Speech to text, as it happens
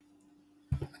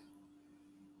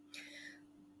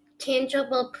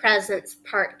Tangible Presence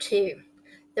Part 2.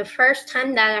 The first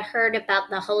time that I heard about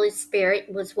the Holy Spirit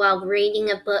was while reading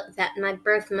a book that my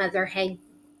birth mother had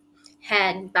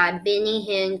by Benny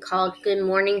Hinn called Good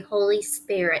Morning, Holy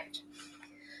Spirit.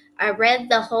 I read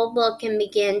the whole book and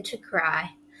began to cry.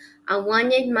 I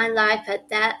wanted my life at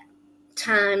that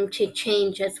time to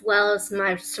change as well as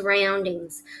my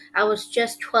surroundings. I was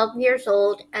just 12 years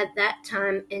old at that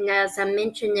time, and as I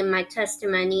mentioned in my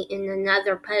testimony in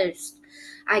another post,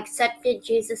 I accepted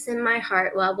Jesus in my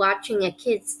heart while watching a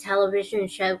kids' television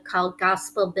show called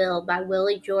Gospel Bill by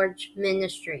Willie George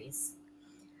Ministries.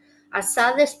 I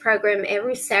saw this program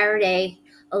every Saturday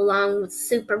along with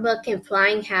Superbook and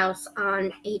Flying House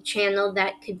on a channel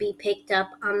that could be picked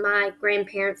up on my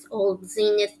grandparents' old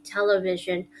Zenith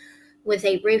television with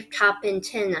a rooftop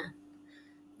antenna.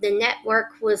 The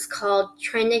network was called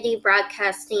Trinity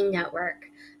Broadcasting Network.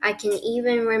 I can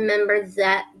even remember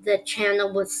that the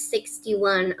channel was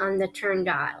 61 on the turn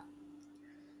dial.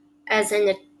 As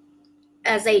a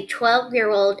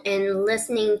 12-year-old and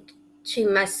listening to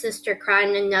my sister cry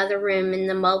in another room in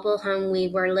the mobile home we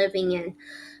were living in,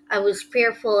 I was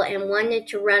fearful and wanted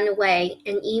to run away,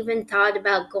 and even thought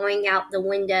about going out the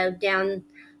window down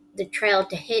the trailer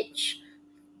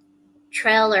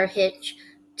hitch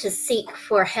to seek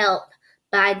for help,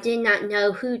 but I did not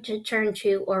know who to turn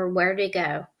to or where to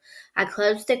go. I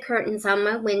closed the curtains on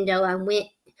my window and went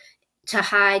to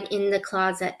hide in the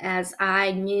closet, as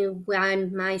I knew why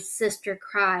my sister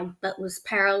cried but was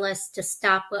powerless to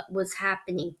stop what was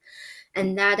happening,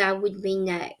 and that I would be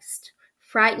next.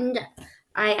 Frightened,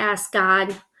 I asked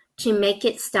God to make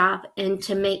it stop and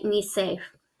to make me safe.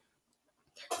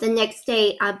 The next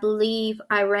day, I believe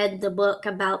I read the book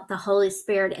about the Holy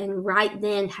Spirit, and right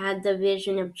then had the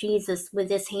vision of Jesus with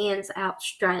his hands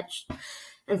outstretched,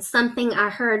 and something I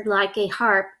heard like a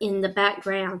harp in the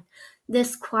background.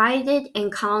 This quieted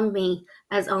and calmed me,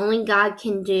 as only God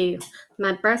can do.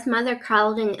 My birth mother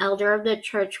called an elder of the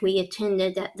church we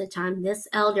attended at the time. This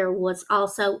elder was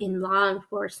also in law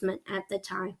enforcement at the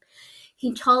time.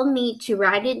 He told me to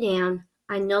write it down.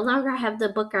 I no longer have the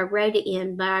book I wrote it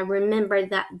in, but I remember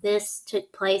that this took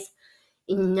place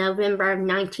in November of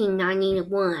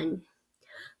 1991.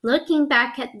 Looking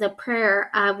back at the prayer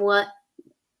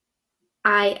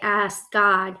I asked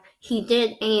God, he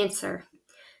did answer.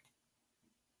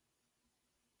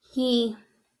 He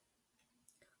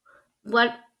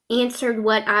answered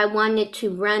what I wanted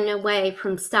to run away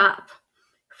from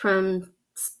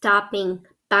stopping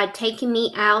by taking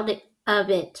me out of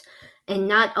it. And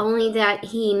not only that,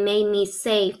 he made me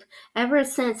safe. Ever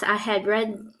since I had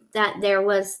read that there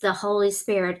was the Holy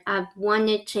Spirit, I've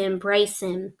wanted to embrace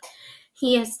him.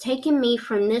 He has taken me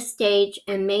from this stage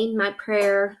and made my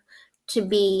prayer to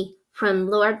be from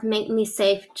Lord, make me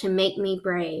safe to make me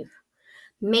brave.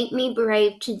 Make me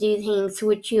brave to do things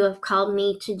which you have called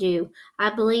me to do. I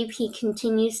believe he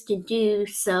continues to do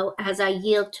so as I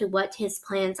yield to what his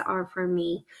plans are for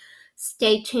me.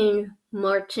 Stay tuned,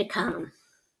 more to come.